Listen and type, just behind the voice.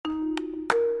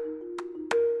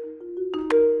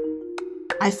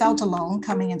I felt alone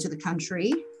coming into the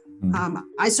country.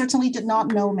 I certainly did not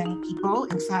know many people.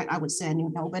 In fact, I would say I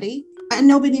knew nobody, and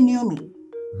nobody knew me.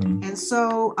 Mm-hmm. And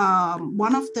so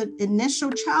one of the initial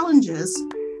challenges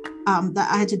that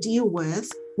I had to deal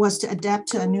with was to adapt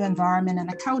to a new environment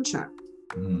and a culture,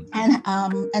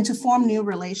 and to form new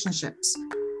relationships.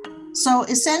 So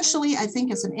essentially, I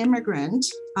think as an immigrant,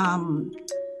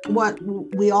 what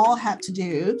we all had to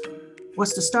do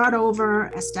was to start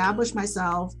over, establish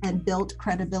myself, and build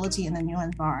credibility in a new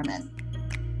environment.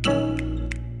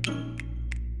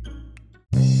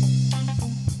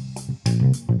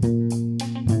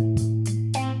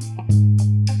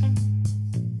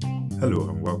 Hello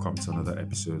and welcome to another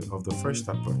episode of the Fresh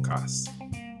Start Podcast,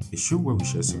 a show where we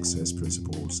share success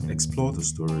principles, explore the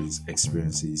stories,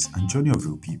 experiences, and journey of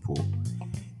real people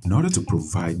in order to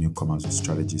provide newcomers with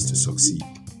strategies to succeed.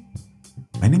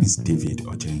 My name is David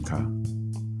Ojenka.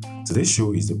 Today's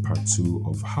show is the part 2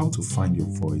 of how to find your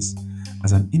voice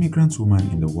as an immigrant woman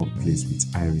in the workplace with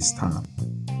Iris Tam.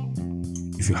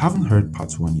 If you haven't heard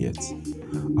part 1 yet,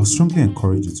 I'll strongly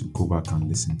encourage you to go back and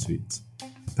listen to it.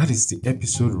 That is the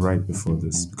episode right before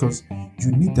this because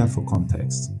you need that for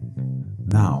context.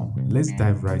 Now, let's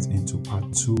dive right into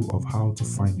part 2 of how to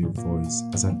find your voice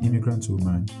as an immigrant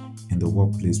woman in the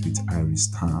workplace with Iris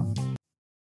Tam.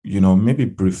 Maybe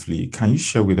briefly, can you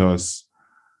share with us,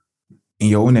 in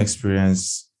your own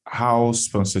experience, how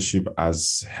sponsorship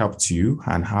has helped you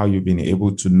and how you've been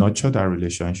able to nurture that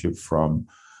relationship from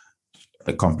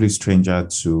a complete stranger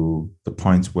to the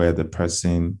point where the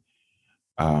person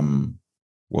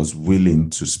was willing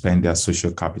to spend their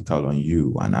social capital on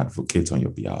you and advocate on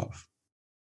your behalf?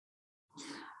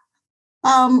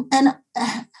 And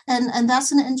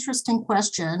that's an interesting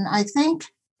question. I think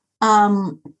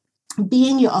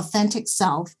being your authentic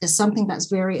self is something that's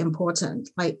very important.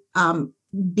 Like,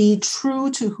 be true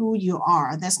to who you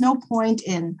are. There's no point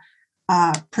in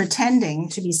pretending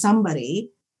to be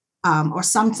somebody or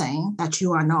something that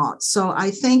you are not. So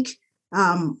I think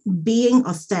being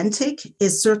authentic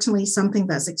is certainly something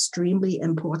that's extremely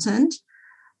important.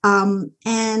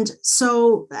 And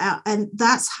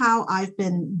that's how I've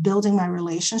been building my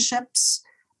relationships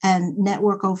and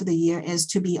network over the year, is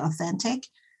to be authentic.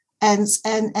 And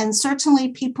certainly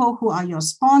people who are your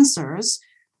sponsors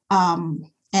and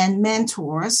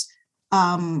mentors,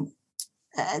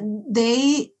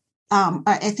 they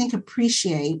I think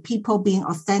appreciate people being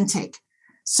authentic.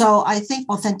 So I think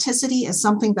authenticity is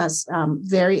something that's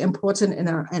very important in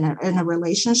a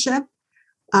relationship.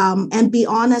 And be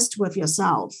honest with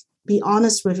yourself. Be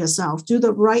honest with yourself. Do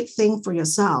the right thing for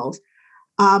yourself.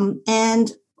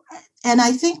 And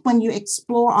I think when you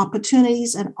explore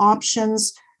opportunities and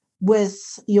options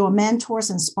with your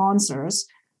mentors and sponsors,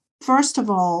 first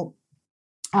of all,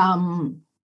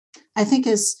 I think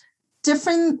is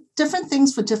different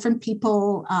things for different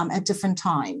people at different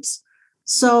times.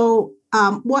 So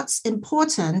what's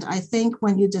important, I think,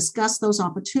 when you discuss those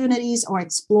opportunities or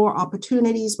explore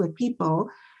opportunities with people,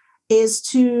 is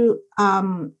to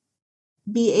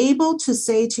be able to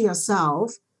say to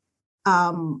yourself,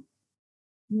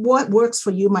 what works for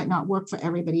you might not work for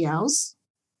everybody else.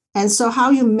 And so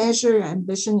how you measure your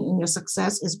ambition and your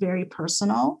success is very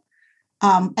personal.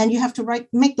 And you have to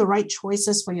make the right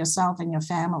choices for yourself and your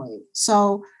family.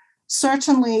 So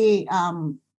certainly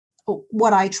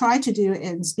what I try to do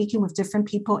in speaking with different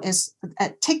people is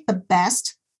take the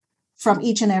best from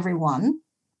each and every one.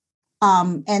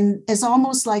 And it's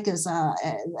almost like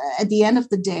at the end of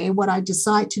the day, what I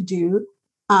decide to do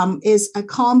is a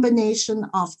combination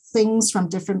of things from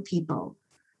different people.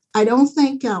 I don't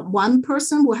think one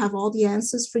person will have all the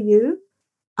answers for you.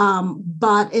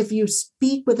 But if you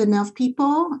speak with enough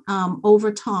people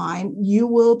over time, you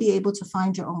will be able to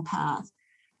find your own path.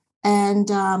 And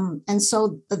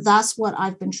so that's what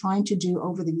I've been trying to do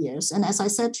over the years. And as I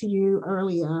said to you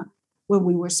earlier when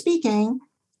we were speaking,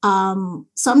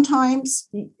 sometimes,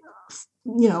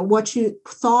 what you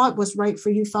thought was right for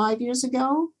you 5 years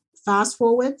ago, fast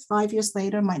forward 5 years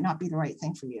later, might not be the right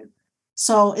thing for you.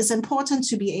 So it's important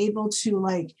to be able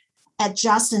to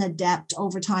adjust and adapt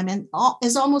over time. And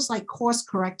it's almost like course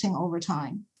correcting over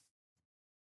time.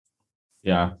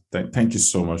 Yeah, thank you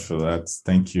so much for that.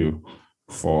 Thank you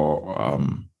for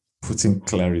putting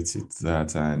clarity to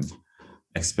that and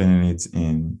explaining it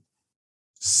in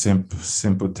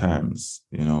simple terms,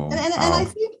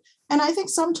 And I think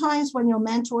sometimes when your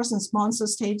mentors and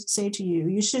sponsors say to you,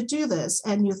 you should do this,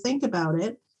 and you think about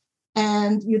it,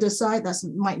 and you decide that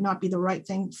might not be the right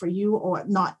thing for you or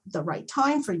not the right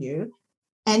time for you,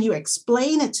 and you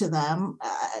explain it to them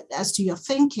as to your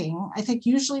thinking, I think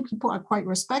usually people are quite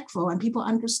respectful and people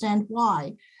understand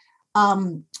why.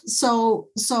 So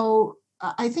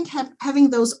I think having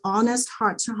those honest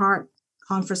heart-to-heart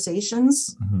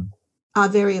conversations Mhm. are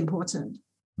very important.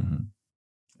 Mhm.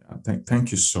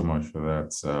 Thank you so much for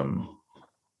that,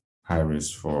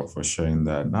 Iris, for sharing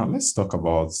that. Now let's talk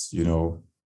about,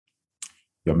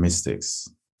 your mistakes,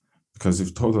 because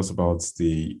you've told us about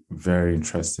the very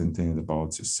interesting things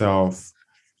about yourself,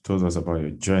 told us about your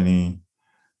journey,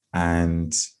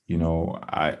 and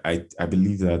I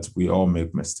believe that we all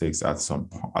make mistakes at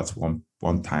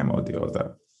one time or the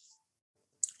other.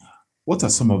 What are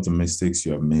some of the mistakes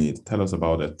you have made? Tell us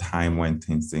about a time when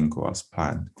things didn't go as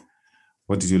planned.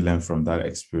 What did you learn from that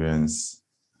experience?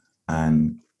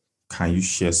 And can you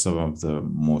share some of the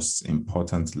most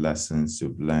important lessons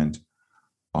you've learned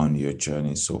on your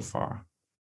journey so far?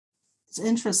 It's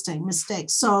interesting,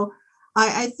 mistakes. So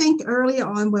I think early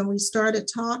on when we started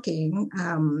talking,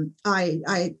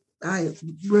 I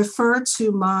refer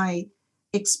to my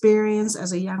experience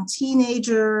as a young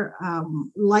teenager,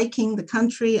 liking the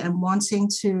country and wanting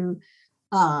to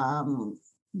um,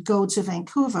 go to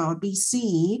Vancouver or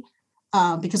BC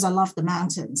because I love the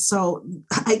mountains. So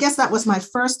I guess that was my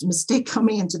first mistake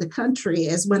coming into the country,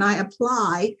 is when I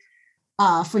applied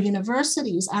for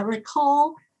universities. I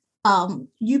recall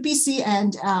UBC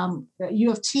and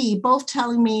U of T both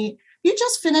telling me, you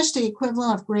just finished the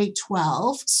equivalent of grade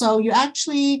 12, so you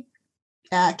actually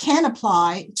can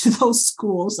apply to those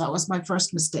schools. That was my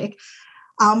first mistake.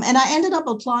 And I ended up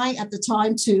applying at the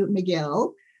time to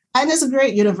McGill. And it's a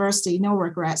great university, no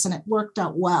regrets, and it worked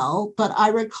out well. But I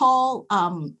recall,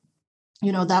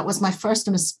 that was my first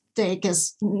mistake,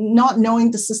 is not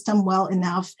knowing the system well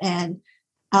enough, and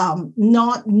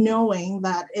not knowing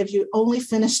that if you only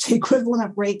finish the equivalent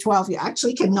of grade 12, you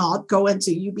actually cannot go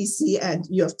into UBC and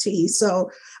U of T. So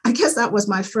I guess that was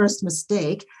my first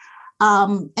mistake.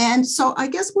 And so I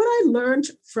guess what I learned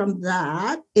from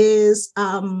that is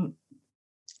coming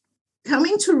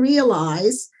to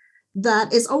realize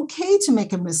that it's okay to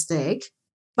make a mistake,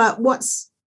 but what's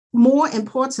more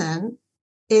important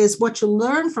is what you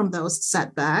learn from those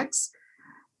setbacks,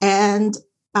 and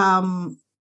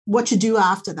what you do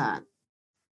after that.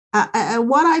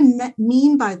 What I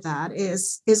mean by that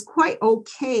is quite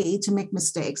okay to make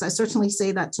mistakes. I certainly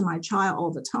say that to my child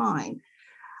all the time.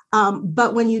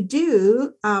 But when you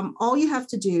do, all you have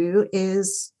to do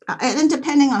is, and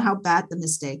depending on how bad the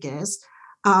mistake is,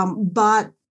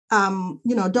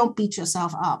 don't beat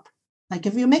yourself up. Like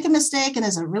if you make a mistake and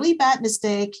it's a really bad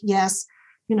mistake, yes,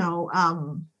 you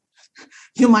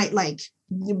might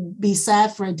be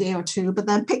sad for a day or two, but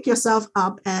then pick yourself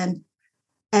up and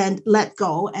let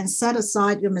go and set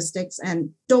aside your mistakes, and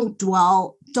don't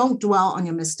dwell on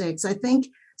your mistakes. I think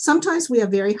sometimes we are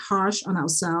very harsh on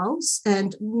ourselves.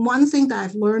 And one thing that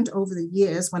I've learned over the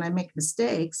years when I make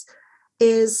mistakes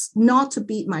is not to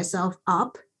beat myself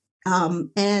up,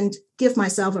 and give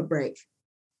myself a break.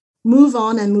 Move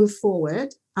on and move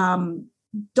forward.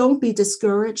 Don't be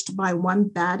discouraged by one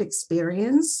bad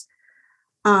experience.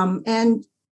 And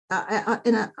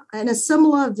in a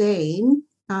similar vein,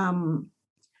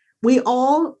 we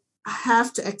all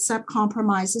have to accept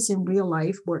compromises in real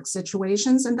life work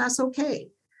situations, and that's okay.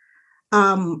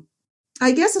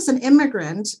 I guess as an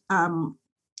immigrant,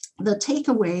 the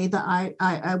takeaway that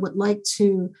I would like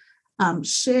to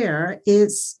share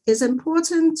is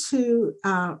important to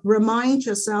remind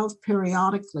yourself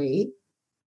periodically,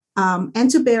 and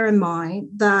to bear in mind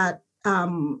that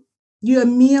you are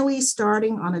merely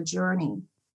starting on a journey,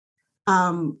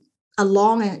 a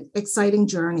long and exciting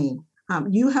journey.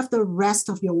 You have the rest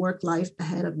of your work life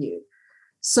ahead of you.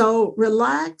 So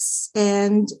relax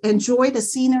and enjoy the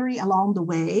scenery along the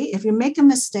way. If you make a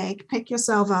mistake, pick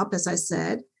yourself up, as I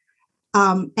said,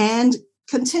 and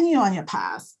continue on your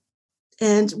path.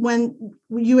 And when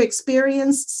you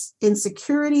experience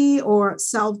insecurity or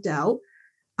self-doubt,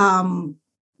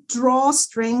 draw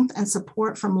strength and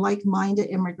support from like-minded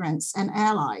immigrants and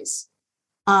allies.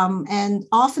 And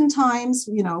oftentimes,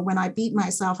 when I beat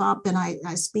myself up and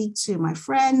I speak to my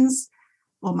friends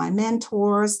or my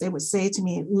mentors, they would say to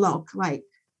me, look,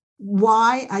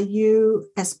 why are you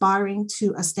aspiring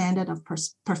to a standard of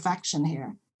perfection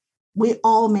here? We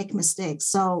all make mistakes.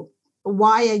 So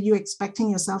why are you expecting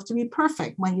yourself to be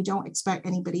perfect when you don't expect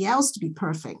anybody else to be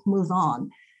perfect? Move on.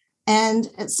 And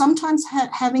sometimes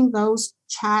having those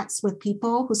chats with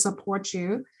people who support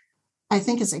you, I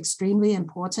think, is extremely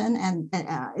important, and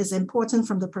is important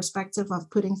from the perspective of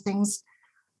putting things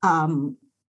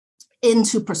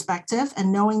into perspective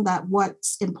and knowing that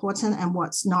what's important and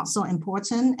what's not so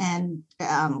important, and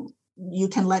you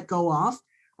can let go of.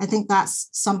 I think that's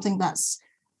something that's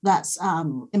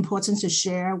important to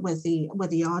share with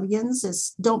the audience,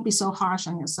 is don't be so harsh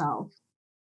on yourself.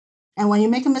 And when you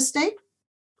make a mistake,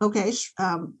 okay,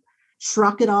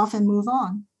 shrug it off and move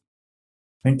on.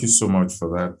 Thank you so much for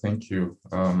that. Thank you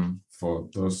for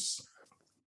those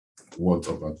words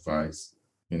of advice.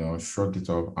 Shrug it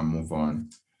off and move on.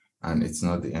 And it's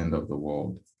not the end of the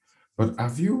world. But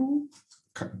do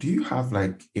you have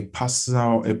like a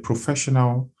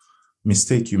professional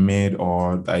mistake you made,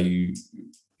 or that a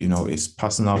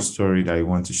personal story that you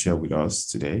want to share with us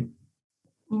today?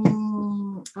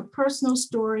 A personal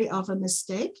story of a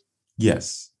mistake?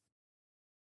 Yes.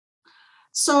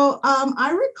 So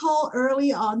I recall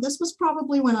early on, this was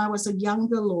probably when I was a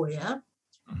younger lawyer.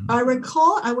 I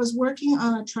recall I was working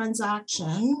on a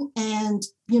transaction, and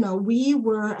we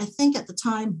were, I think at the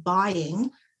time,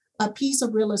 buying a piece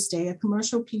of real estate, a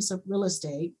commercial piece of real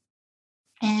estate.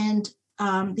 And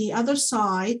the other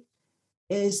side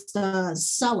is the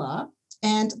seller,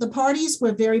 and the parties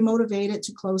were very motivated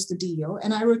to close the deal.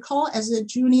 And I recall as a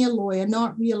junior lawyer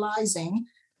not realizing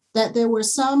that there were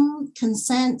some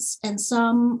consents and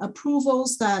some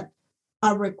approvals that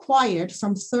are required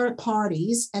from third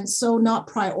parties, and so not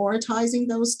prioritizing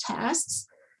those tasks,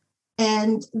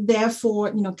 and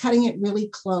therefore, cutting it really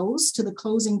close to the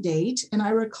closing date. And I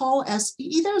recall as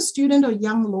either a student or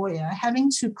young lawyer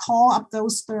having to call up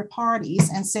those third parties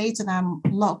and say to them,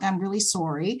 look, I'm really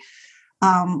sorry.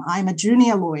 I'm a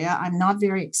junior lawyer. I'm not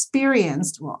very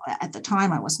experienced. Well, at the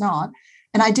time I was not.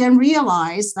 And I didn't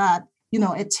realize that,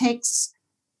 it takes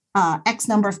X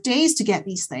number of days to get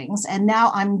these things. And now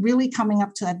I'm really coming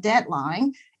up to a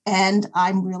deadline and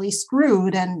I'm really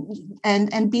screwed,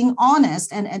 and being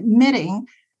honest and admitting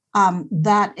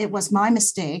that it was my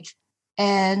mistake,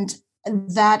 and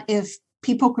that if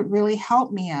people could really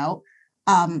help me out,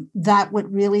 that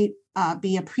would really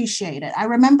be appreciated. I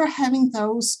remember having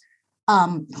those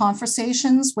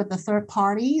conversations with the third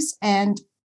parties, and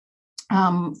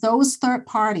those third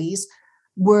parties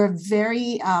were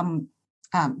very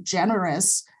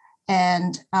generous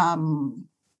and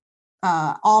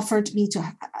offered me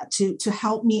to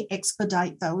help me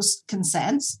expedite those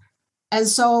consents. And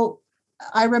so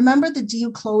I remember the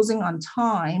deal closing on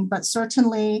time, but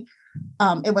certainly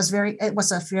it was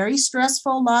a very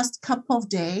stressful last couple of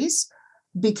days,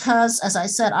 because, as I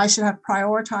said, I should have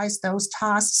prioritized those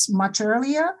tasks much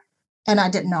earlier, and I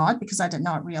did not, because I did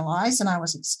not realize, and I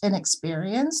was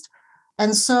inexperienced.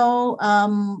 And so,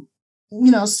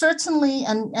 certainly,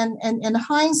 and in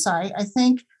hindsight, I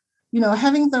think,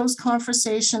 having those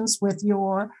conversations with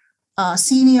your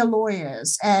senior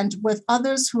lawyers and with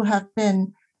others who have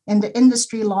been in the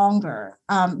industry longer,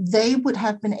 they would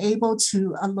have been able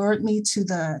to alert me to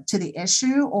the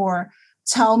issue, or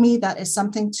tell me that it's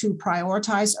something to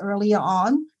prioritize earlier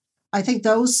on. I think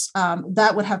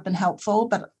that would have been helpful,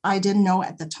 but I didn't know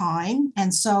at the time.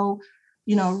 And so,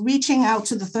 reaching out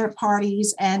to the third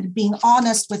parties and being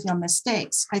honest with your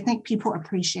mistakes, I think people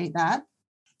appreciate that.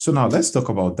 So now let's talk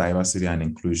about diversity and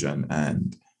inclusion.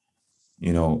 And,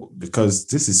 because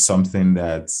this is something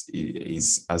that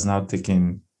has now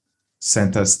taken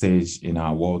center stage in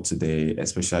our world today,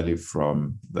 especially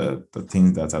from the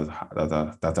things that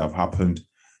have happened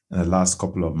in the last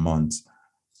couple of months.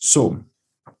 So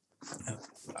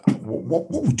what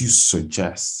would you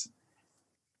suggest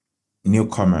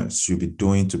newcomers should be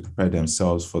doing to prepare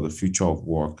themselves for the future of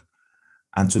work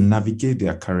and to navigate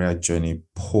their career journey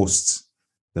post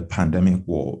the pandemic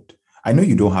world? I know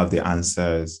you don't have the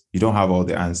answers, you don't have all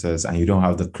the answers, and you don't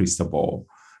have the crystal ball.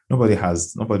 Nobody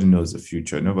knows the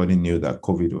future. Nobody knew that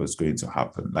COVID was going to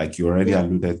happen, like you already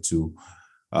alluded to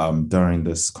during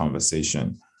this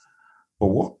conversation. But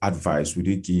what advice would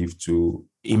you give to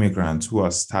immigrants who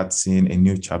are starting a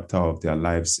new chapter of their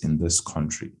lives in this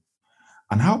country?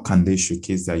 And how can they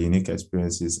showcase their unique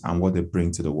experiences and what they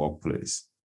bring to the workplace?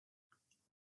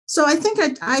 So I think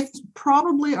I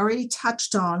probably already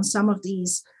touched on some of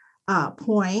these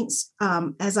points.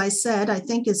 As I said, I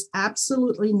think it's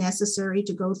absolutely necessary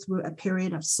to go through a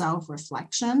period of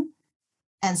self-reflection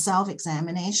and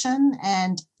self-examination.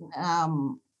 And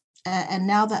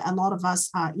now that a lot of us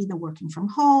are either working from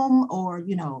home or,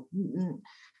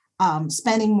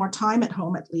 spending more time at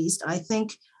home, at least, I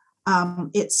think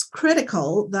it's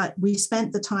critical that we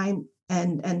spend the time,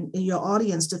 and your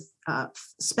audience to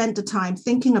spend the time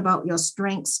thinking about your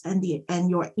strengths and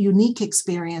your unique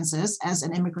experiences as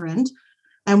an immigrant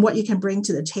and what you can bring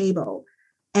to the table.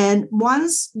 And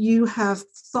once you have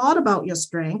thought about your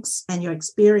strengths and your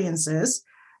experiences,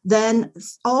 then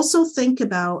also think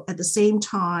about at the same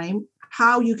time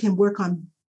how you can work on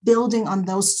building on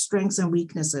those strengths and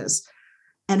weaknesses,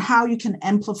 and how you can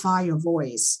amplify your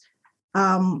voice.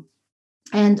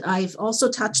 And I've also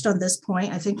touched on this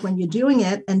point. I think when you're doing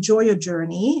it, enjoy your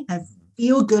journey and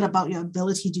feel good about your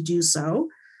ability to do so.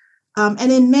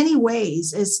 And in many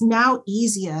ways, it's now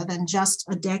easier than just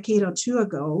a decade or two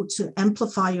ago to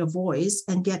amplify your voice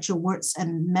and get your words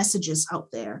and messages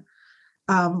out there.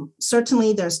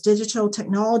 Certainly, there's digital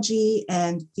technology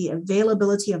and the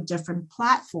availability of different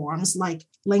platforms like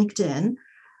LinkedIn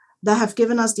that have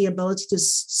given us the ability to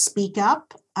speak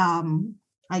up,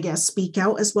 speak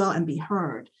out as well and be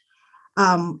heard.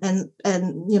 I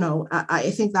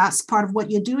think that's part of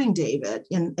what you're doing, David,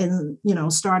 in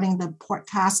starting the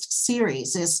podcast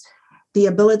series is the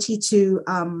ability to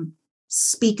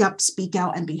speak up, speak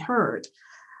out, and be heard.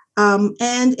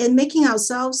 And in making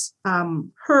ourselves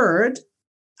heard,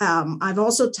 I've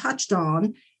also touched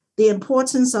on the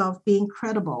importance of being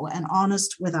credible and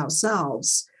honest with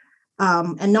ourselves,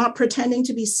 and not pretending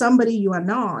to be somebody you are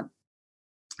not.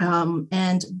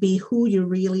 And be who you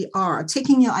really are,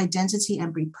 taking your identity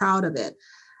and be proud of it.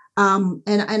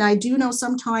 And I do know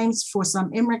sometimes for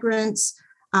some immigrants,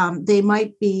 they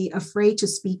might be afraid to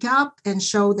speak up and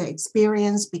show their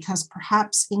experience because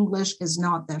perhaps English is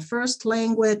not their first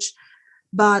language.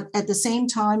 But at the same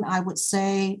time, I would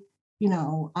say,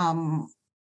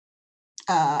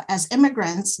 as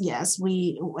immigrants, yes,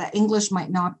 English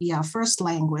might not be our first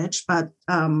language, but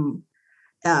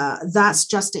that's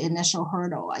just the initial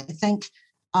hurdle. I think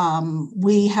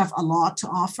we have a lot to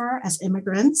offer as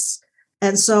immigrants.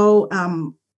 And so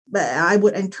I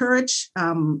would encourage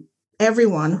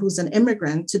everyone who's an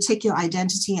immigrant to take your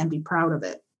identity and be proud of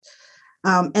it.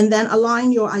 And then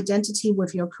align your identity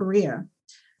with your career.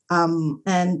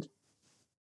 And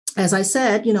as I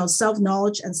said,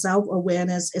 self-knowledge and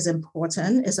self-awareness is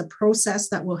important. It's a process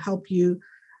that will help you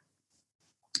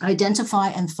identify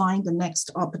and find the next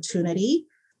opportunity.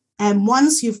 And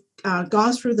once you've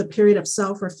gone through the period of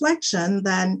self-reflection,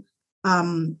 then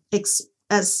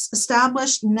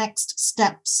establish next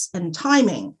steps and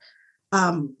timing.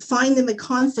 Finding the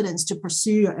confidence to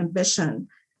pursue your ambition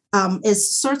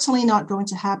is certainly not going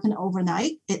to happen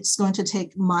overnight. It's going to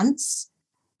take months,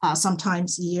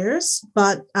 sometimes years,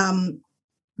 but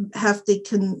have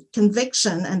the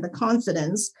conviction and the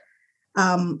confidence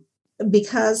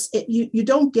because you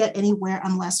don't get anywhere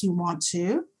unless you want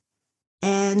to.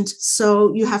 And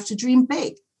so you have to dream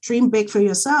big for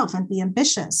yourself and be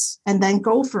ambitious and then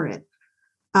go for it.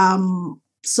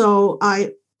 So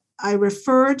I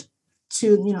referred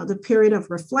to, the period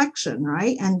of reflection,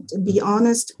 right? And be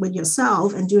honest with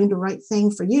yourself and doing the right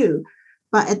thing for you.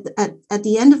 But at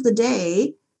the end of the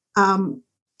day,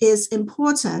 it's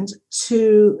important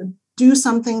to do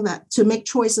something to make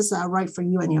choices that are right for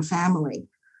you and your family.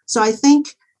 So I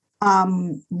think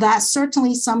that's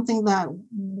certainly something that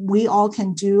we all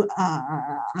can do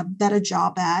a better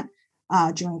job at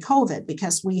during COVID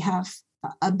because we have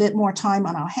a bit more time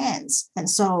on our hands. And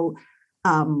so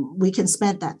we can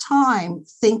spend that time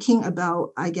thinking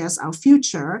about, I guess, our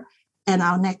future and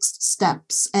our next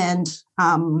steps and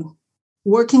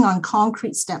working on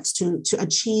concrete steps to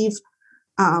achieve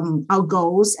our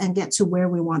goals and get to where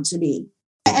we want to be.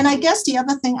 And I guess the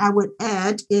other thing I would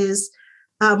add is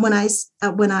when I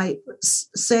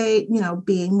say,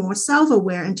 being more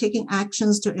self-aware and taking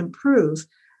actions to improve,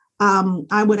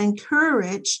 I would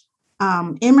encourage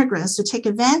immigrants to take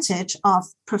advantage of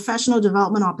professional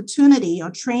development opportunity or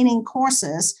training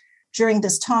courses during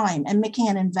this time and making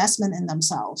an investment in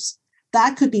themselves.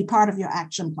 That could be part of your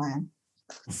action plan.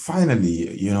 Finally,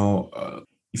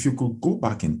 if you could go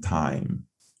back in time,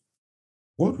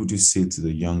 what would you say to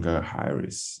the younger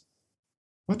hires?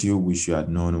 What do you wish you had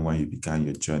known when you began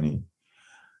your journey?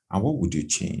 And what would you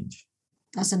change?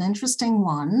 That's an interesting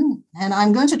one. And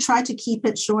I'm going to try to keep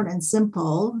it short and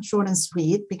simple, short and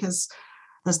sweet, because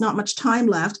there's not much time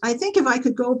left. I think if I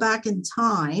could go back in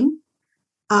time,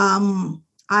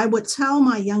 I would tell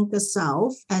my younger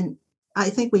self, and I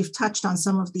think we've touched on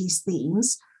some of these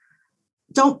themes,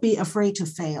 don't be afraid to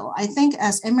fail. I think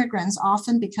as immigrants,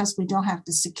 often because we don't have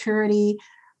the security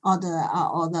or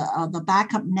the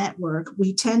backup network,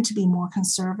 we tend to be more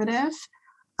conservative,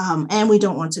 and we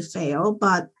don't want to fail.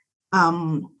 But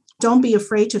don't be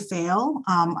afraid to fail.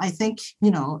 I think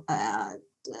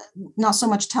not so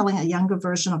much telling a younger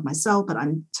version of myself, but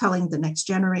I'm telling the next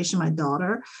generation, my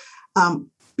daughter.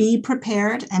 Be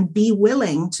prepared and be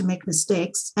willing to make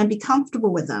mistakes and be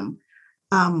comfortable with them.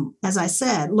 As I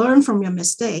said, learn from your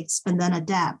mistakes and then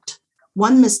adapt.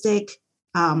 One mistake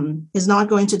is not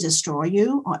going to destroy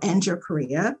you or end your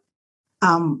career.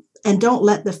 And don't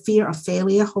let the fear of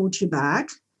failure hold you back.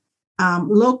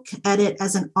 Look at it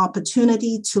as an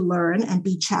opportunity to learn and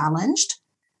be challenged.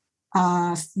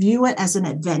 View it as an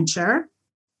adventure.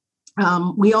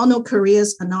 We all know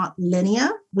careers are not linear.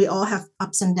 We all have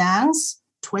ups and downs,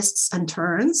 twists and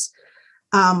turns.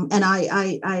 And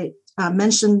I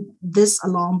mentioned this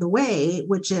along the way,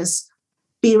 which is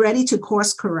be ready to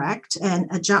course correct and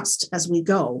adjust as we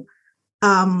go.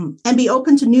 And be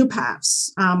open to new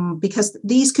paths, because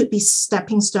these could be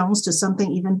stepping stones to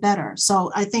something even better.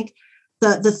 So I think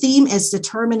the theme is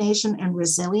determination and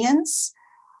resilience.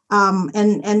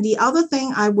 And the other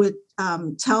thing I would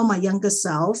tell my younger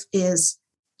self is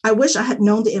I wish I had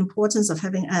known the importance of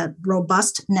having a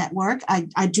robust network.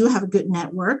 I do have a good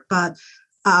network, but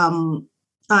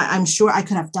I'm sure I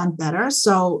could have done better.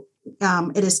 So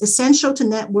it is essential to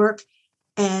network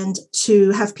and to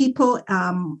have people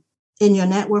in your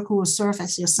network who will serve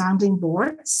as your sounding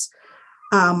boards.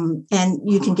 And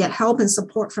you can get help and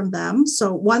support from them.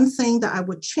 So one thing that I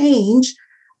would change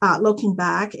looking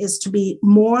back is to be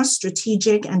more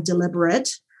strategic and deliberate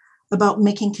about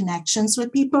making connections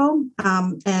with people,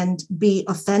 and be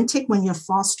authentic when you're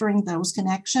fostering those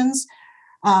connections.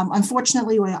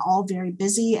 Unfortunately, we're all very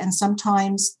busy, and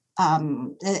sometimes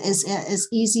it's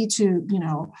easy to,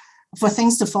 for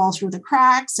things to fall through the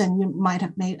cracks, and you might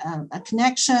have made a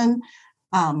connection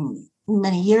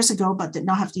many years ago, but did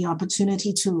not have the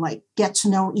opportunity to get to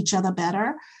know each other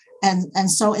better. And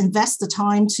so invest the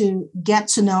time to get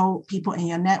to know people in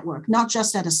your network, not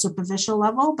just at a superficial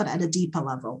level, but at a deeper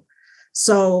level.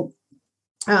 So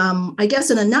I guess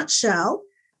in a nutshell,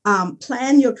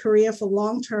 plan your career for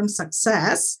long-term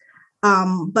success,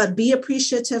 but be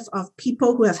appreciative of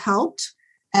people who have helped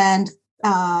and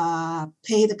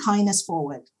pay the kindness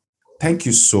forward. Thank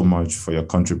you so much for your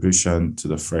contribution to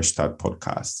the Fresh Start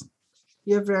podcast.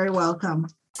 You're very welcome.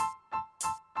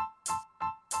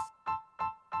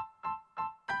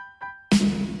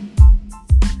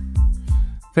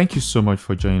 Thank you so much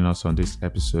for joining us on this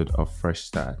episode of Fresh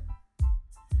Start.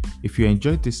 If you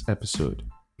enjoyed this episode,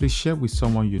 please share with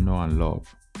someone you know and love.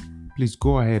 Please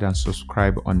go ahead and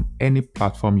subscribe on any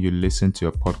platform you listen to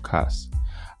your podcast.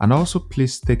 And also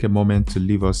please take a moment to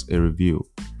leave us a review,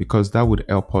 because that would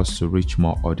help us to reach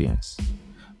more audience.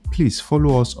 Please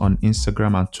follow us on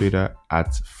Instagram and Twitter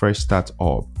at Fresh Start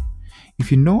Orb.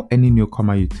 If you know any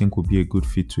newcomer you think would be a good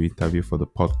fit to interview for the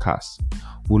podcast,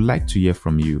 we'd like to hear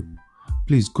from you.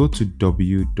 Please go to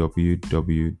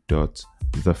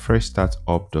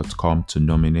www.thefreshstartorb.com to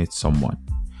nominate someone.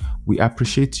 We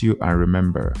appreciate you, and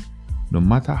remember, no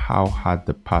matter how hard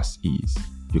the past is,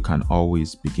 you can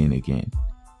always begin again.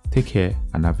 Take care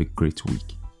and have a great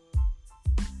week.